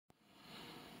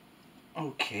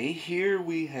Okay, here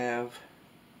we have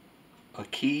a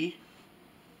key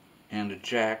and a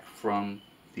jack from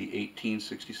the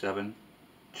 1867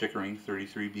 Chickering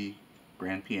 33B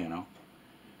grand piano,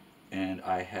 and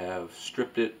I have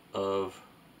stripped it of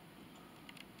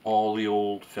all the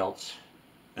old felts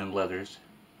and leathers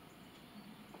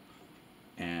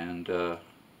and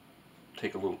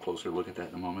take a little closer look at that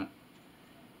in a moment.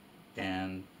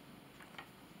 And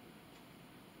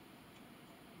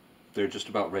they're just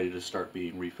about ready to start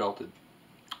being refelted.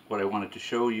 What I wanted to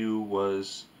show you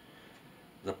was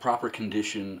the proper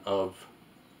condition of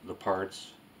the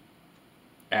parts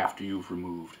after you've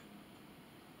removed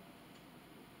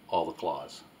all the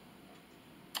claws.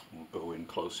 We'll go in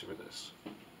closer with this.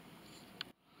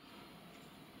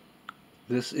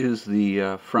 This is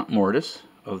the front mortise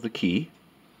of the key,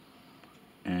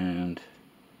 and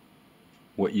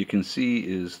what you can see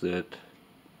is that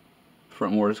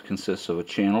front mortise consists of a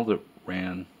channel that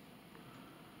ran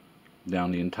down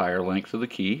the entire length of the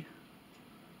key.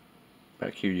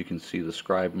 Back here you can see the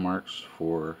scribe marks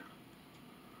for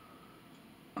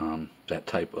that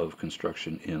type of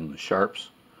construction in the sharps.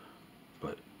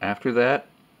 But after that,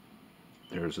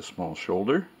 there's a small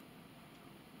shoulder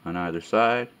on either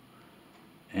side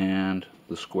and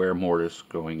the square mortise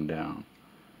going down.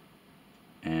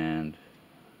 And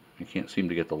I can't seem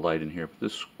to get the light in here, but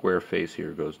this square face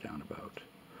here goes down about,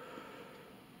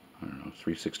 I don't know,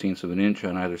 3/16 of an inch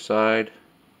on either side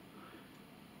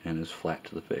and is flat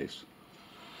to the face.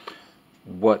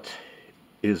 What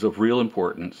is of real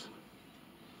importance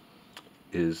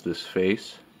is this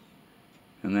face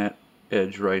and that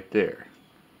edge right there,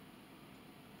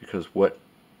 because what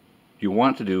you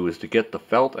want to do is to get the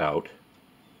felt out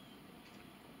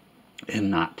and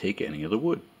not take any of the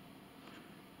wood.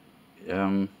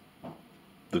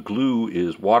 The glue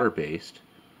is water-based,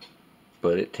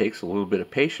 but it takes a little bit of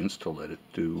patience to let it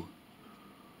do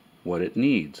what it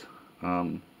needs.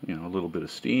 You know, a little bit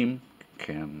of steam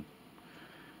can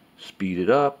speed it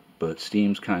up, but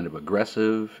steam's kind of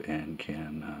aggressive and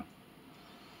can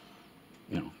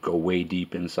you know, go way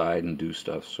deep inside and do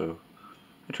stuff. So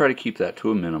I try to keep that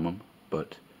to a minimum,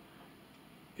 but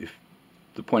if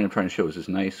the point I'm trying to show is this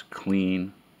nice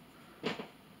clean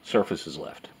surface is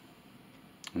left,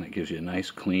 and it gives you a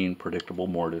nice clean predictable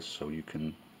mortise so you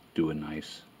can do a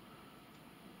nice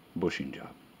bushing job.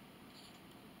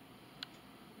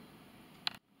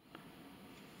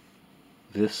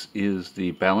 This is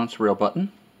the balance rail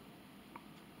button,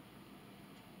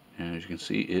 and as you can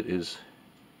see, it is,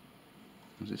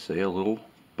 as I say, a little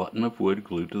button of wood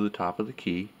glued to the top of the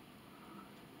key,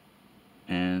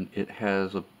 and it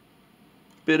has a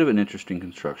bit of an interesting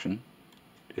construction.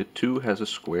 It too has a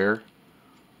square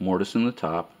mortise in the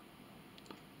top,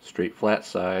 straight flat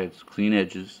sides, clean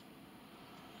edges.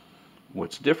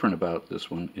 What's different about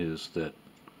this one is that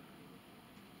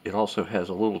it also has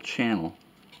a little channel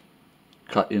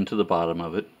cut into the bottom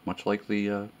of it, much like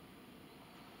the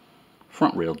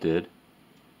front rail did,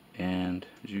 and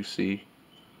as you see,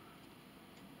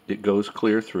 it goes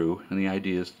clear through, and the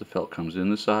idea is the felt comes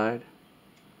in the side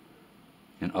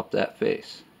and up that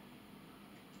face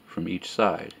from each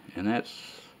side, and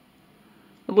that's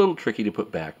a little tricky to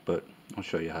put back, but I'll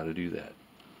show you how to do that.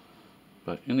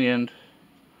 But in the end,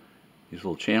 these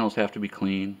little channels have to be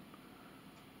clean,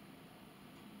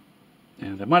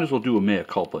 and I might as well do a mea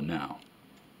culpa now.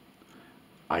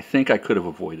 I think I could have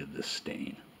avoided this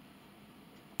stain.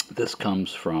 This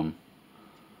comes from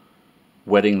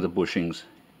wetting the bushings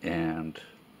and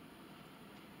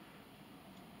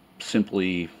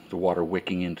simply the water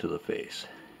wicking into the face.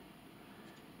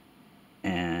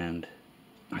 And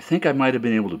I think I might have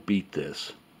been able to beat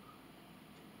this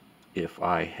if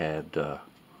I had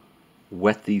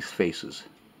wet these faces,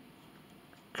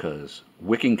 because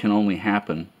wicking can only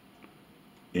happen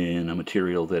in a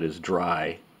material that is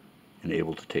dry and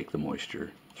able to take the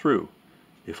moisture through.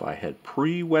 If I had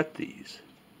pre-wet these,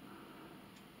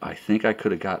 I think I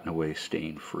could have gotten away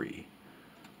stain-free.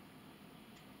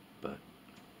 But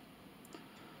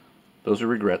those are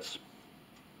regrets.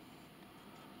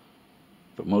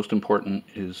 But most important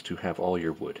is to have all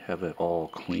your wood, have that all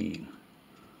clean.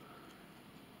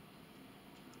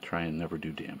 Try and never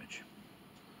do damage.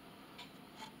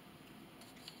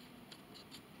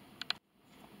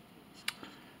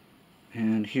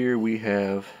 And here we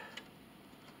have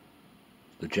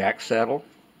the jack saddle.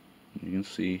 You can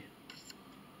see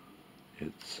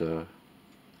it's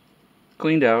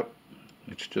cleaned out.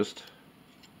 It's just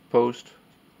post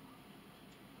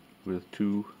with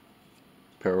two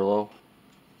parallel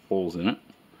holes in it,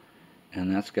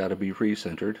 and that's got to be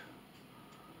re-centered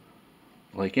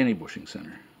like any bushing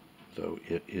center. So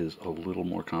it is a little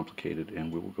more complicated,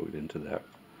 and we will go into that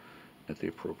at the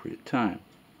appropriate time.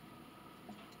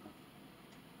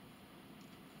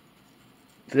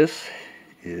 This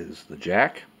is the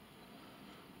jack,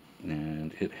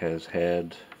 and it has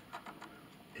had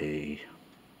a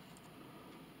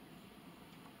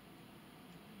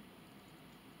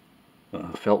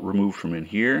felt removed from in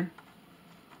here,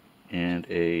 and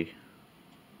a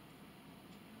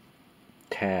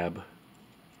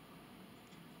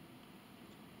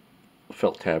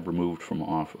felt tab removed from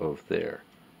off of there,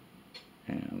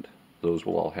 and those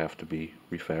will all have to be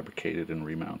refabricated and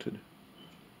remounted,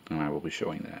 and I will be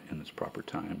showing that in its proper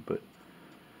time. But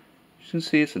you can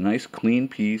see it's a nice clean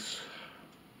piece,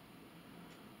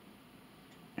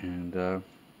 and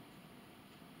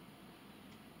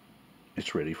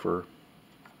it's ready for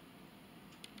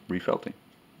refelting.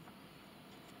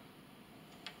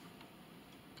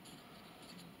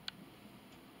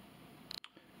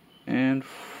 And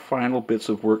final bits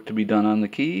of work to be done on the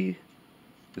key.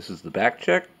 This is the back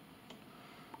check,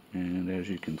 and as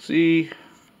you can see,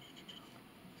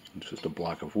 it's just a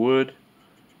block of wood.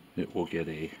 It will get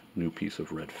a new piece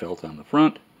of red felt on the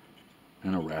front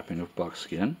and a wrapping of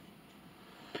buckskin.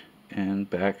 And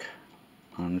back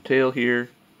on the tail here,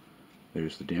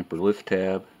 there's the damper lift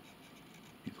tab.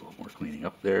 Needs a little more cleaning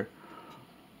up there,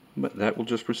 but that will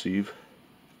just receive,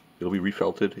 it'll be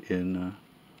refelted in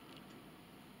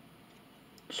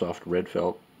soft red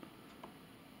felt,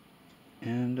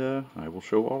 and I will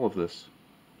show all of this.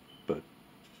 But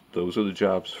those are the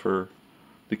jobs for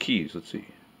the keys. Let's see.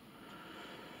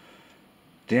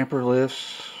 Damper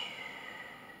lifts,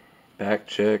 back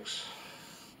checks,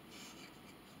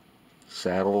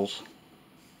 saddles,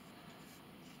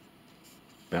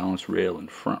 balance rail and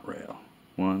front rail.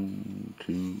 1,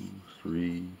 2,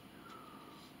 3,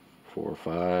 4,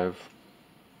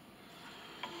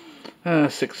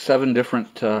 5, 6, 7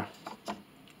 different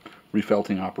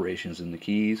refelting operations in the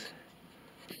keys.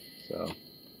 So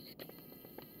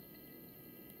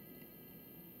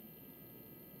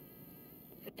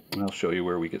I'll show you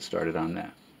where we get started on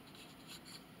that.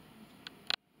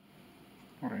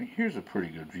 Alright, here's a pretty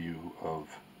good view of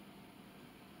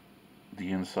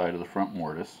the inside of the front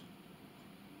mortise.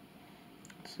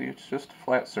 See, it's just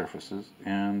flat surfaces,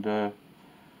 and the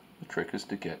trick is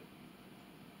to get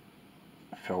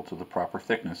felt of the proper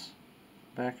thickness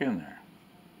back in there.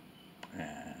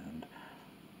 And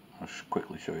I'll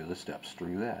quickly show you the steps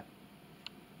through that.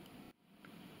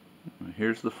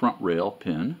 Here's the front rail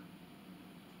pin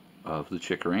of the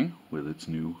Chickering with its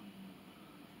new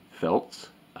felts.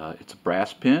 It's a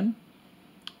brass pin,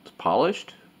 it's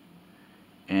polished,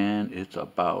 and it's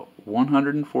about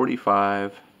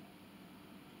 145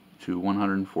 to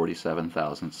 147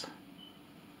 thousandths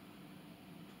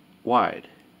wide.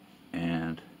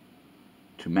 And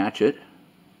to match it,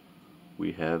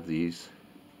 we have these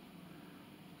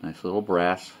nice little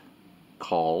brass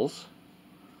cauls,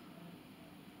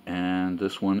 and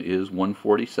this one is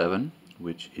 147,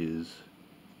 which is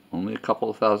only a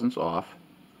couple of thousandths off.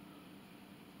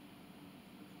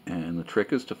 And the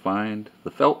trick is to find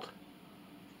the felt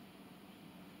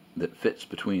that fits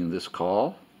between this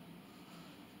caul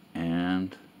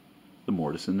and the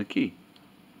mortise in the key.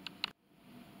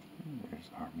 There's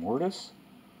our mortise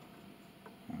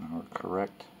and our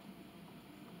correct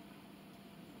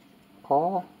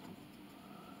caul.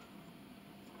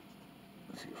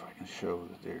 Let's see if I can show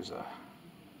that there's a,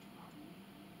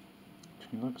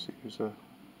 look, see,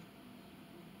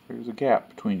 there's a gap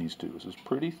between these two. This is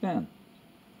pretty thin.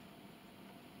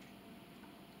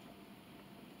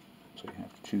 So you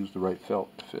have to choose the right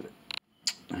felt to fit it.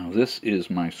 Now this is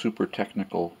my super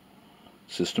technical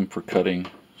system for cutting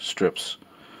strips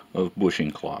of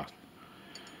bushing cloth.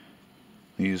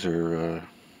 These are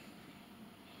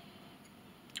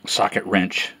socket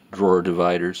wrench drawer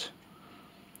dividers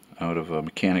out of a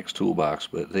mechanic's toolbox,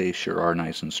 but they sure are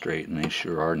nice and straight, and they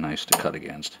sure are nice to cut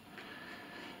against.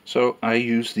 So I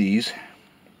use these,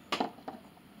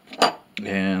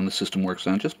 and the system works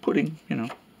on just putting,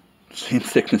 same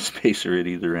thickness spacer at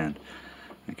either end.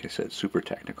 Like I said, super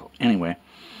technical. Anyway,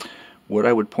 what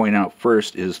I would point out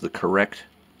first is the correct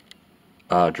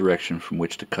direction from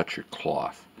which to cut your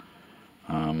cloth.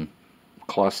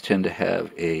 Cloths tend to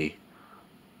have a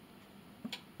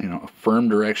firm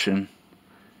direction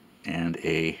and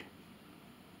a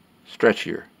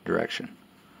stretchier direction.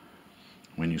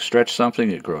 When you stretch something,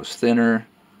 it grows thinner.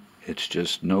 It's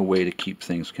just no way to keep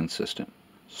things consistent.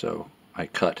 So I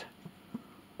cut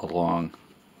along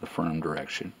the firm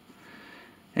direction.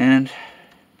 And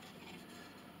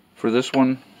for this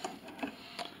one,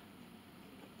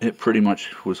 it pretty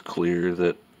much was clear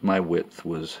that my width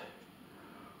was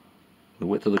the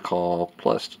width of the caul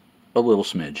plus a little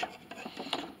smidge.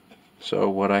 So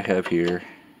what I have here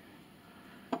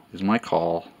is my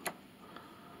caul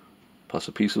plus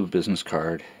a piece of a business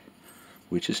card,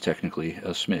 which is technically a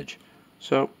smidge.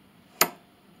 So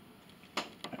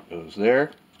that goes there.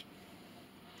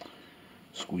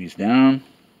 Squeeze down.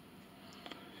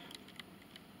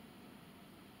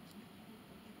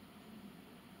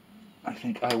 I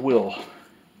think I will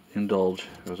indulge.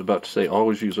 I was about to say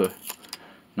always use a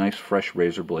nice fresh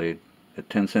razor blade at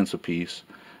 10 cents a piece.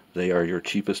 They are your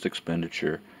cheapest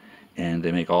expenditure and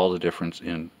they make all the difference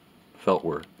in felt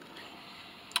work.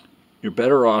 You're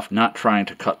better off not trying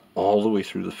to cut all the way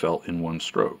through the felt in one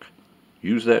stroke.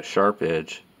 Use that sharp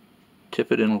edge,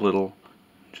 tip it in a little,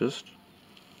 just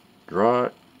draw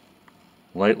it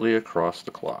lightly across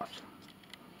the cloth.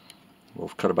 We'll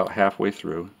cut about halfway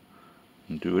through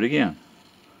and do it again.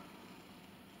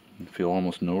 You feel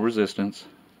almost no resistance.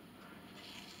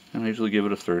 And I usually give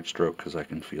it a third stroke because I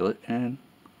can feel it, and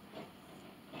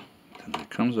then it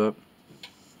comes up.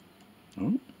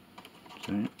 Oh,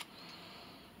 see?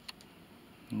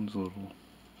 I was a little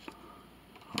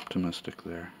optimistic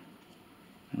there.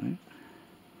 Right?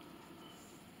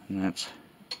 And that's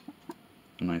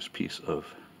a nice piece of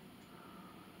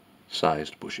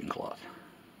sized bushing cloth.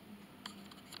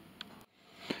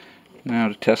 Now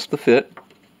to test the fit,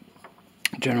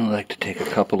 I generally like to take a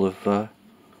couple of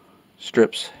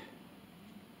strips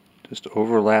just to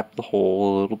overlap the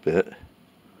hole a little bit.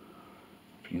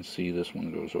 If you can see, this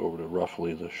one goes over to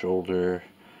roughly the shoulder.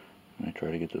 I try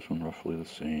to get this one roughly the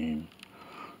same.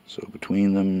 So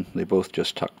between them, they both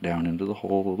just tuck down into the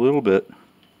hole a little bit.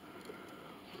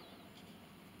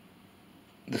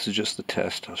 This is just the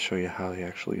test. I'll show you how they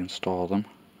actually install them.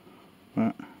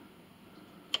 But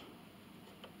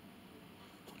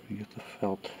you get the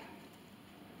felt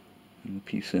and the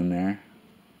piece in there.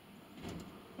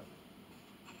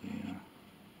 Yeah.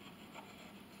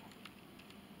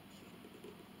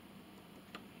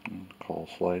 And the caul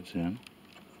slides in.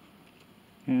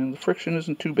 And the friction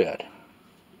isn't too bad.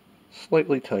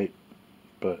 Slightly tight,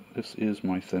 but this is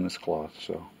my thinnest cloth,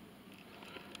 so.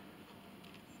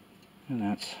 And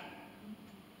that's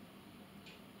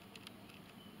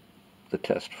the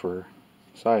test for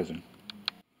sizing.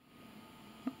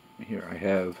 Here I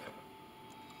have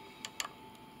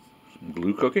some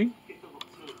glue cooking.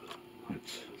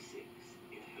 It's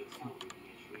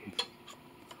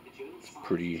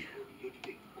pretty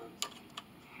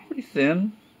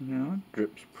thin, you know, it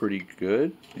drips pretty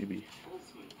good. Maybe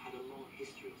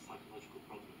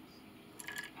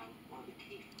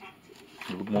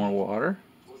a little more water.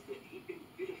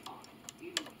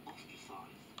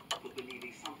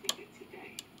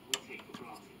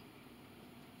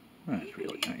 That's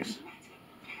really nice.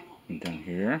 And down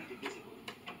here,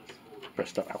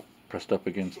 pressed up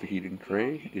against the heating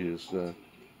tray, is a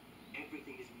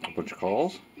bunch of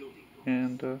cauls,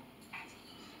 and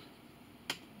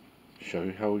show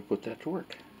you how we put that to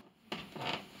work.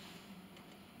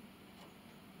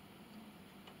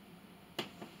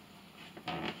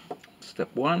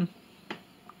 Step one,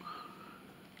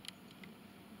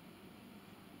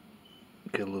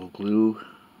 get a little glue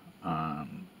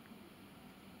on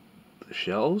the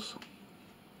shells.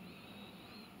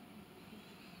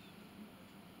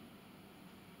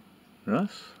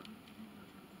 Thus,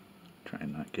 try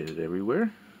and not get it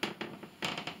everywhere.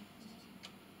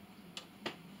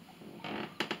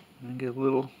 And get a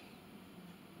little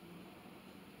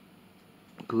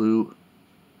glue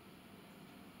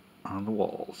on the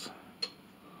walls.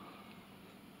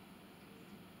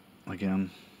 Again,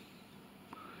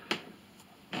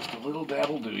 just a little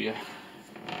dab'll do ya.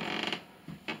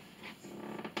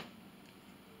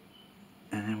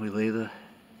 And then we lay the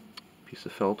piece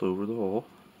of felt over the hole.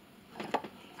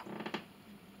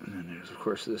 And then there's, of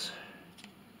course, this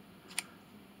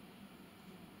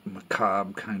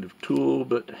macabre kind of tool,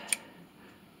 but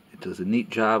it does a neat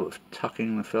job of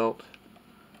tucking the felt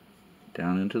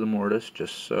down into the mortise,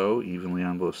 just so, evenly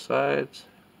on both sides.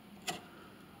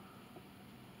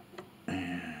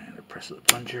 And I press the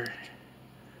plunger,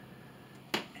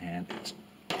 and it's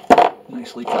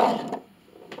nicely cut.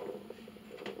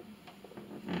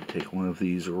 And take one of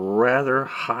these rather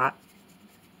hot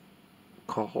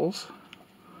cauls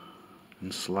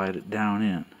and slide it down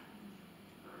in.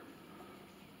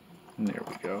 And there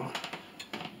we go.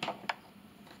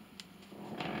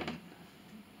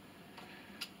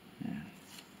 And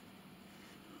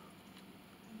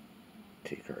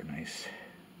take our nice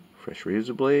fresh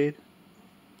razor blade,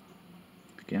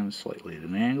 again slightly at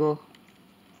an angle,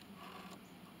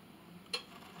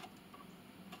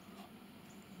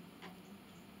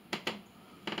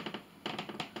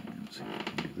 and see if we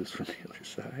can do this from the other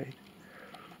side.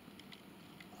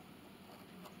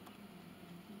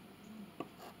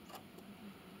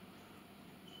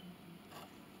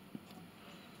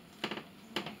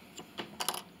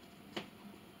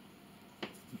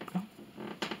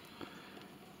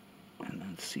 And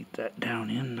then seat that down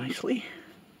in nicely.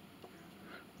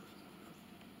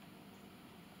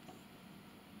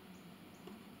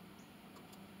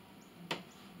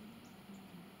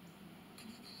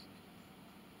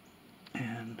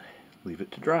 And leave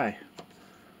it to dry.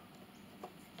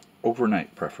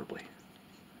 Overnight, preferably.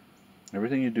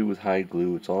 Everything you do with hide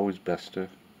glue, it's always best to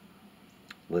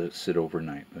let it sit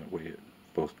overnight. That way it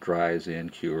both dries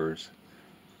and cures,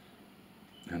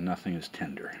 and nothing is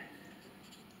tender.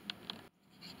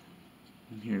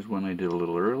 And here's one I did a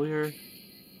little earlier.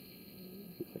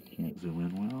 I can't zoom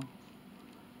in well.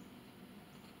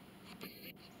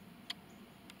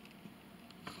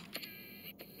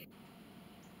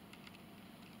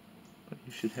 But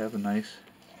you should have a nice,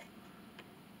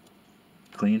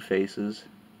 clean faces,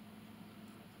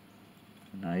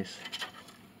 nice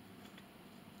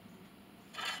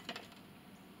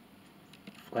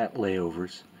flat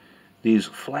layovers. These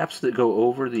flaps that go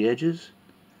over the edges,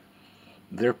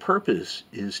 their purpose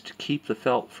is to keep the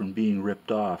felt from being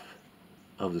ripped off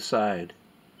of the side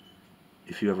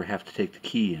if you ever have to take the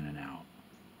key in and out.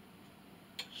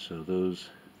 So those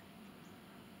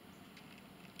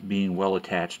being well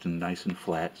attached and nice and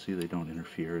flat, see, they don't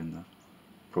interfere in the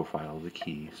profile of the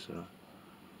key, so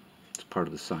it's part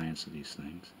of the science of these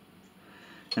things.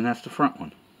 And that's the front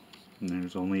one. And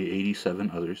there's only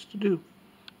 87 others to do.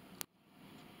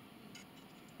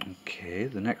 Okay,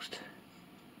 the next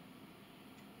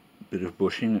bit of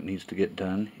bushing that needs to get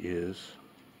done is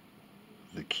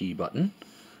the key button.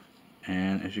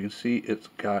 And as you can see, it's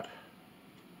got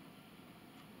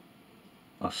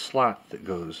a slot that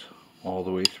goes all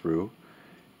the way through,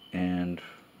 and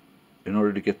in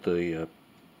order to get the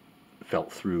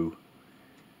felt through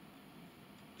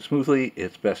smoothly,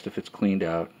 it's best if it's cleaned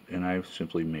out, and I've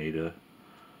simply made a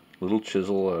little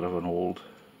chisel out of an old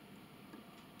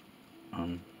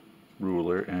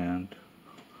ruler, and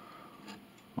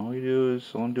all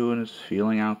I'm doing is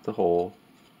feeling out the hole,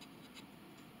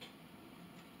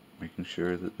 making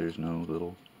sure that there's no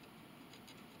little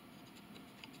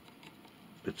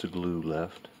bits of glue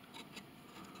left.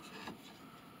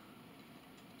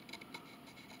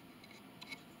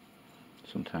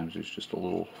 Sometimes there's just a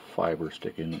little fiber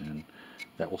sticking, and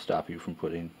that will stop you from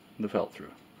putting the felt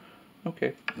through.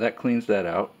 Okay, that cleans that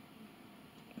out.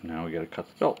 Now we got to cut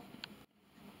the felt.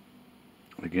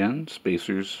 Again,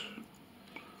 spacers,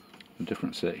 a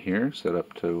different set here, set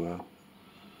up to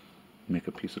make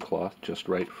a piece of cloth just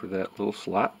right for that little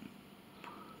slot.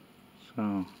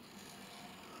 So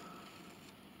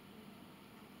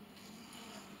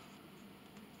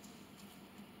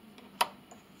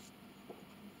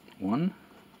one,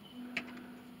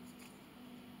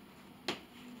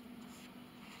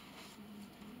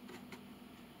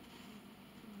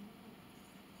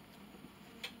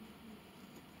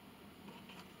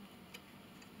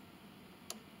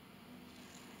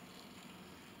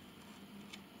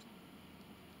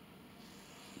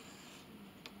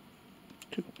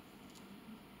 two.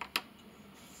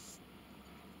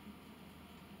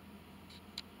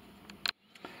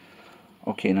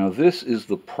 Okay, now this is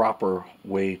the proper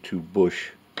way to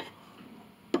bush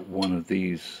one of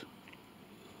these.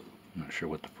 I'm not sure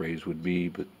what the phrase would be,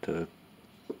 but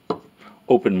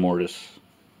open mortise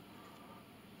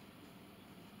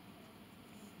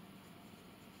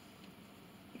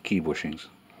key bushings.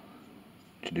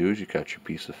 What you do is you cut your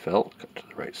piece of felt, cut to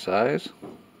the right size,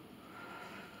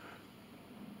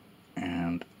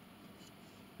 and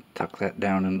tuck that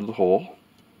down into the hole.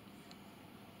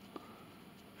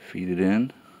 Feed it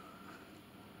in.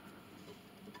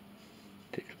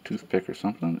 Take a toothpick or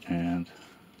something and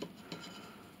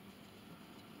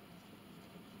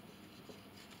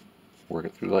work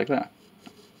it through like that.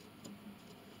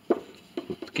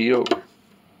 Flip the key over.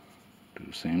 Do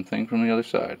the same thing from the other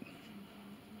side.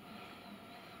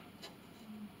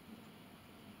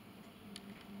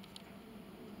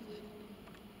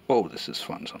 Oh, this is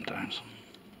fun sometimes.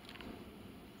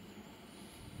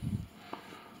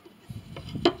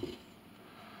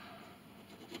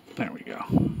 There we go.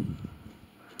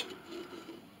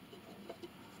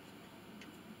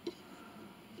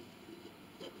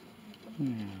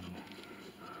 And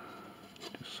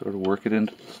just sort of work it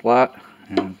into the slot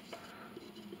and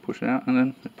push it out, and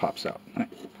then it pops out.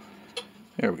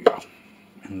 There we go.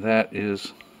 And that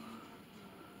is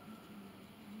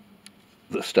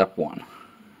the step one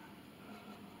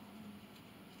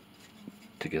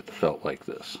to get the felt like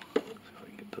this. See if I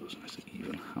can get those nice and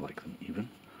even. I like them even.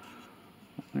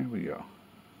 There we go.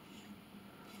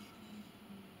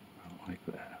 Like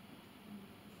that.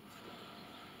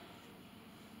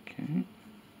 Okay.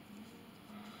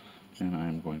 And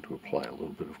I'm going to apply a little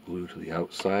bit of glue to the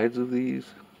outsides of these,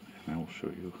 and I will show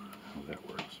you how that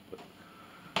works.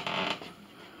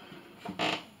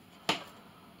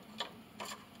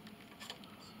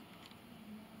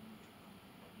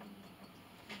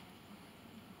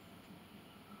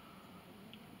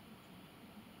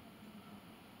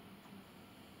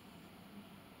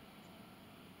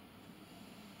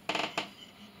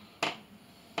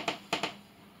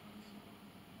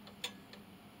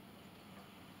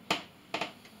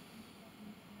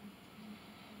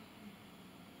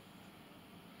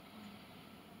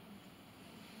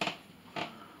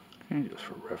 Okay, just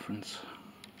for reference,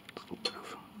 a little bit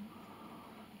of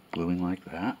gluing like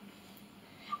that.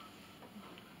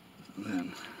 And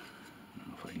then, I don't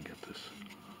know if I can get this.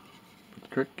 But the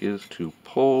trick is to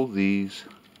pull these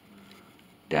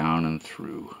down and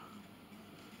through,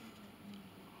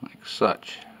 like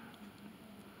such,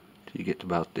 till you get to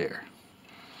about there.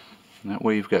 And that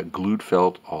way you've got glued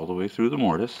felt all the way through the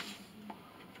mortise.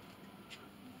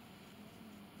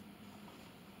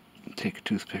 Take a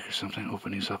toothpick or something,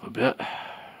 open these up a bit,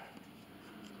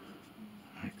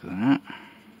 like that.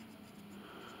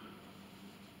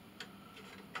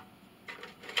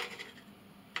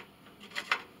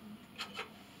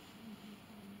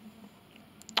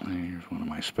 And here's one of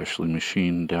my specially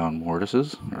machined down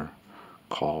mortises, or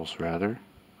cauls rather.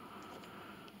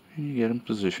 And you get them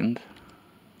positioned,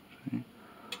 see?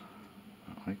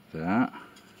 Like that.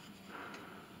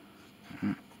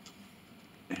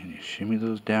 And you shimmy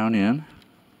those down in,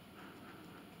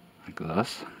 like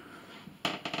thus,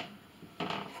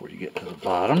 before you get to the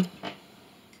bottom.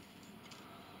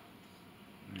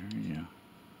 There you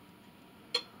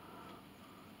go.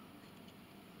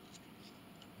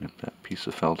 Get that piece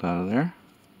of felt out of there.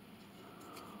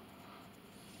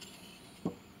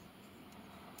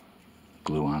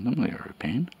 Glue on them, they are a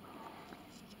pain.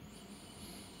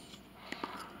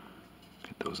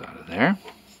 Get those out of there.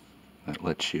 That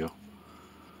lets you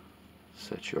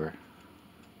set your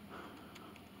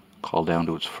caul down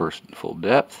to its first full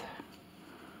depth.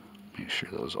 Make sure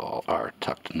those all are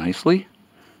tucked nicely,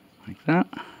 like that.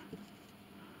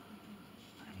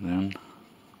 And then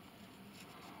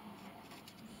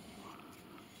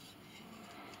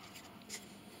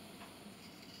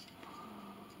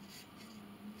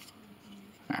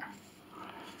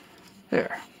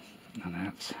there. And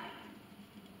that's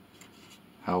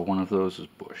how one of those is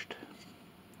bushed.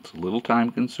 It's a little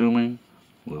time consuming,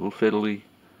 a little fiddly,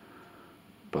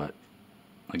 but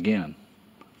again,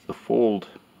 the fold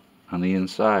on the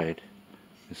inside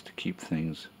is to keep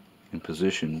things in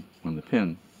position when the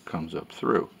pin comes up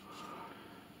through.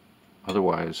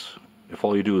 Otherwise, if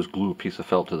all you do is glue a piece of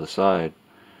felt to the side,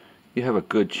 you have a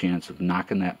good chance of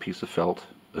knocking that piece of felt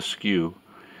askew,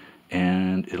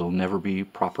 and it'll never be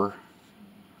proper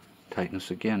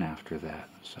tightness again after that.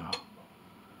 So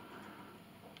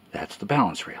that's the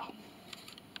balance rail.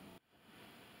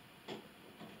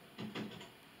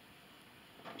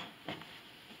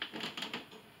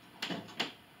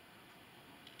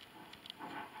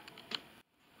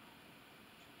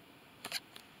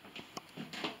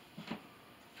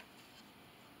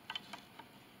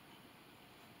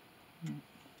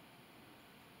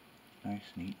 Nice,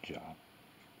 neat job.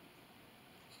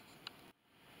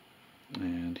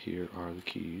 And here are the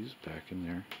keys back in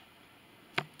their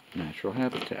natural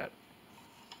habitat.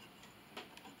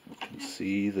 You can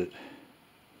see that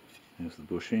there's the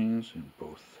bushings in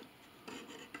both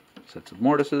sets of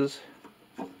mortises,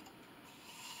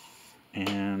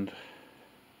 and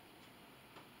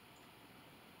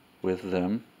with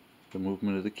them the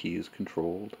movement of the key is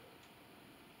controlled,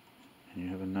 and you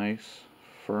have a nice,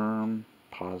 firm,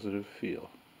 positive feel.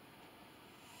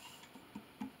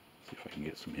 See if I can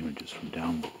get some images from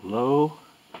down below.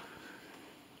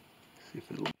 See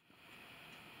if it'll. You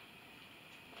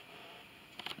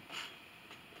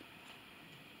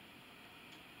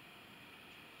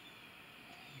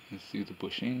can see the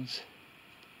bushings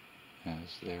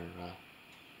as they're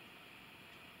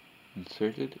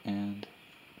inserted and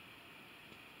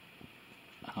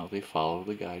how they follow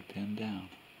the guide pin down.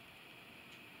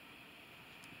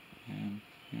 And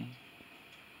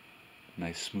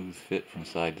nice smooth fit from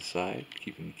side to side,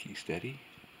 keeping the key steady.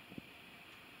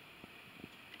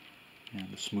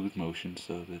 And a smooth motion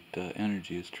so that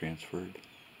energy is transferred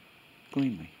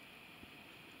cleanly.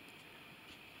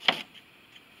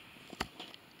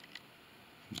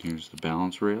 And here's the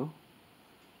balance rail.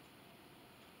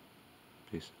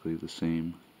 Basically the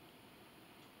same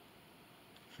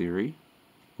theory,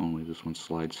 only this one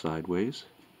slides sideways.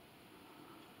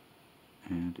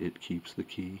 and it keeps the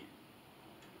key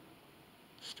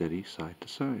steady side to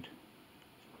side.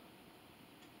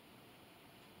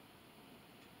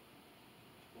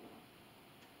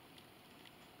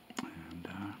 And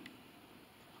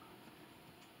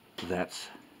that's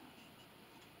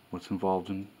what's involved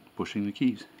in pushing the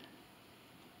keys.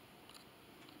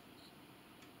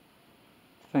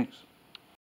 Thanks.